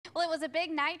Well, it was a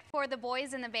big night for the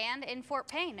boys in the band in Fort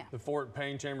Payne. The Fort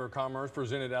Payne Chamber of Commerce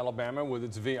presented Alabama with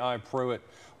its V.I. Pruitt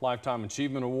Lifetime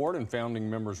Achievement Award, and founding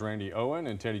members Randy Owen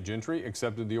and Teddy Gentry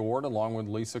accepted the award along with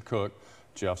Lisa Cook,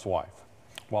 Jeff's wife.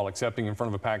 While accepting in front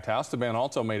of a packed house, the band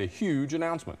also made a huge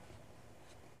announcement.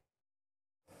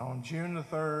 On June the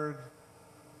 3rd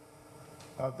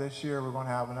of this year, we're going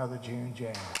to have another June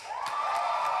Jam.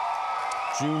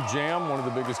 June Jam, one of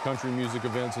the biggest country music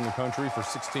events in the country for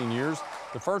 16 years.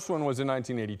 The first one was in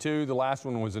 1982. The last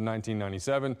one was in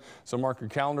 1997. So mark your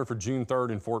calendar for June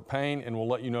 3rd in Fort Payne, and we'll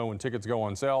let you know when tickets go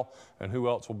on sale and who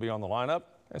else will be on the lineup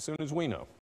as soon as we know.